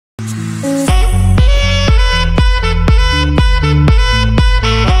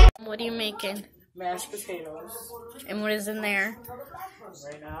cooking? Mashed potatoes. And what is in there?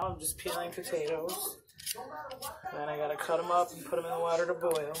 Right now, I'm just peeling potatoes. Then I gotta cut them up and put them in the water to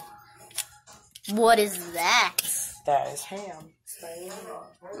boil. What is that? That is ham.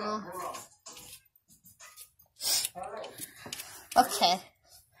 Oh. Okay.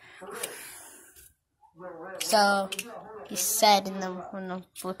 So you said in the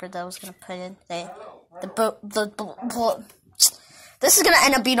blooper that I was gonna put in this is gonna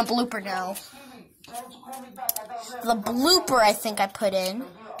end up being a blooper now. The blooper I think I put in.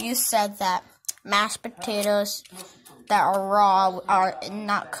 You said that mashed potatoes that are raw are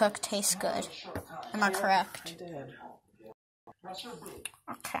not cooked taste good. Am I correct? I did.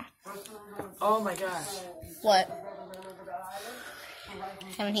 Okay. Oh my gosh. What?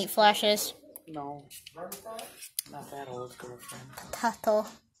 Having heat flashes? No. Not that old, girlfriend. Potato.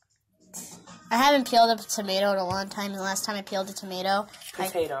 I haven't peeled a tomato in a long time. The last time I peeled a tomato...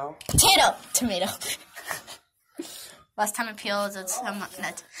 Tomato! Last time I peeled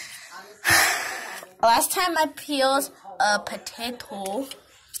last time I peeled a potato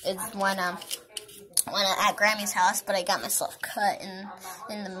is when I'm at Grammy's house, but I got myself cut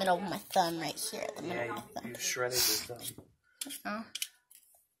in the middle of my thumb right here. At the middle of my thumb. You shredded your thumb. Oh.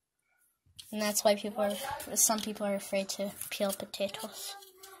 And that's why some people are afraid to peel potatoes.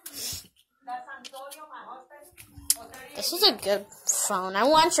 This is a good phone. I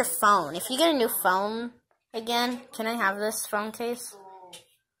want your phone. If you get a new phone again, can I have this phone case?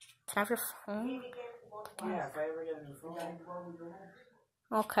 Can I have your phone? Yeah, if I ever get a new phone.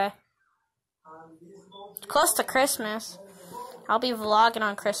 Okay. Close to Christmas. I'll be vlogging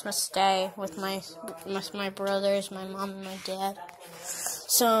on Christmas Day with my brothers, my mom, and my dad.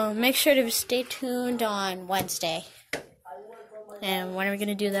 So make sure to stay tuned on Wednesday. And when are we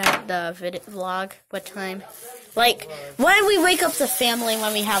gonna do that? The vlog? What time? Like, when we wake up the family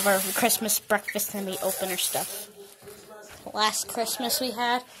when we have our Christmas breakfast and we open our stuff. Last Christmas we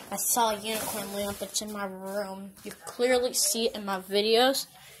had, I saw a unicorn lamp. It's in my room. You clearly see it in my videos.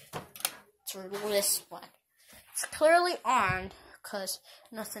 It's this one. It's clearly on because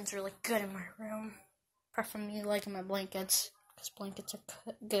nothing's really good in my room. Apart from me liking my blankets. Because blankets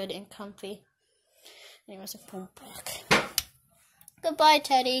are good and comfy. Anyways, a boom back. Goodbye,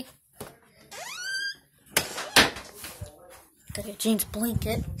 Teddy. Got your jeans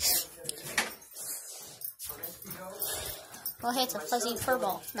blanket. Oh, hey, it's a fuzzy fur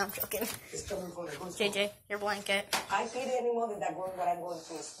ball. No, I'm joking. JJ, your blanket. I pity anyone that going what I'm going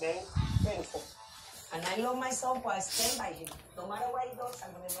through is very painful. And I love myself, but I stand by him. No matter what he does,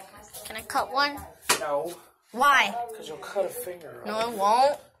 I'm going to love myself. Can I cut one? No. Why? Because you'll cut a finger. No, I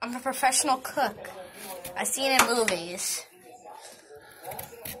won't. I'm a professional cook. I see it in movies.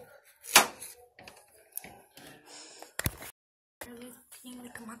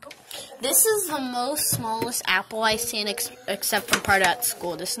 This is the smallest apple I've seen except from part at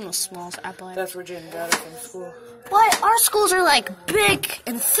school. This is the smallest apple I've seen. That's where Jaden got it from school. What? Our schools are like big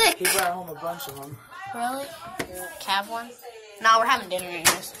and thick. He brought home a bunch of them. Really? Yeah. Have one? No, we're having dinner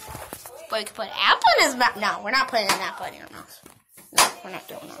anyways. But we could put apple in his mouth. No, we're not putting an apple in your mouth. No, we're not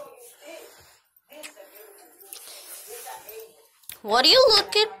doing that. What are you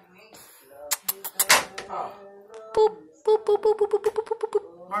looking? Boop, boop, boop, boop, boop, boop, boop, boop, boop, boop.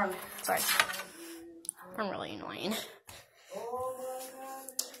 Sorry. I'm really annoying.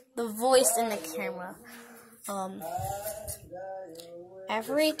 The voice in the camera.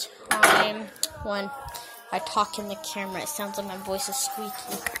 Every time when I talk in the camera, it sounds like my voice is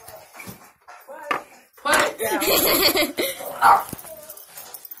squeaky. Put it down.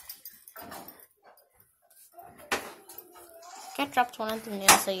 I dropped one of the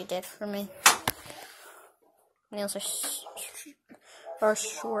nails that you did for me. Nails are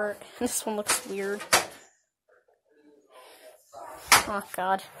short. This one looks weird. Oh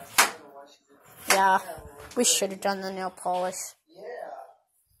god. Yeah, we should have done the nail polish.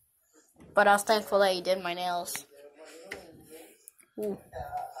 But I was thankful that you did my nails. Ooh.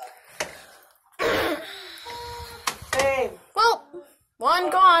 Babe. Well, one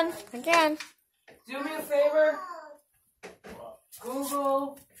gone again. Do me a favor.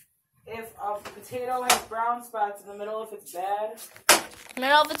 Google if a potato has brown spots in the middle if it's bad.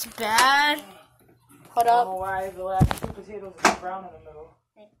 Middle if it's bad. Hold I don't up. know why the last two potatoes are brown in the middle.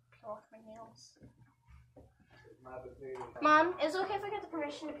 Peel off my nails. Mom, is it okay if I get the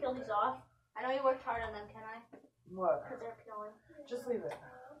permission to peel these off? I know you worked hard on them, can I? What? Because they're peeling. Just leave it.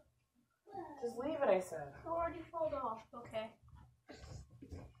 Just leave it, I said. They already pulled off. Okay.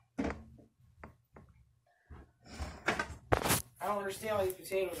 I don't understand why these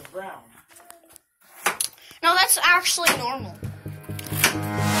potatoes are brown. No, that's actually normal.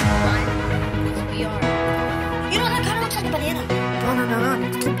 yard. You know, that kind of looks like a banana. Banana.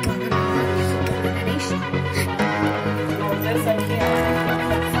 Keep going on. Bananation. Oh, this I can't.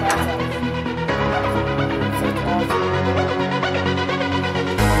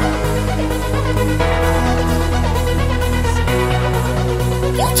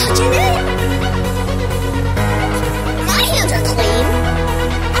 You touching it? My hands are clean.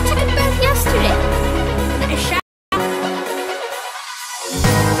 I took a bath yesterday. And a shower.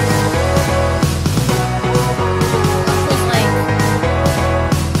 Was like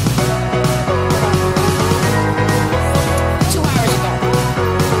 2 hours ago.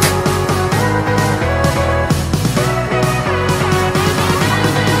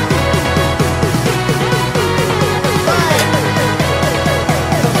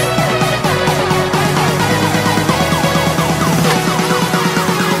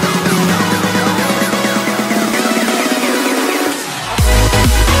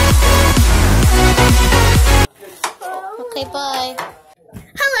 Okay, bye.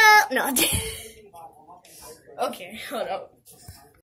 Hello. No. Okay, hold up.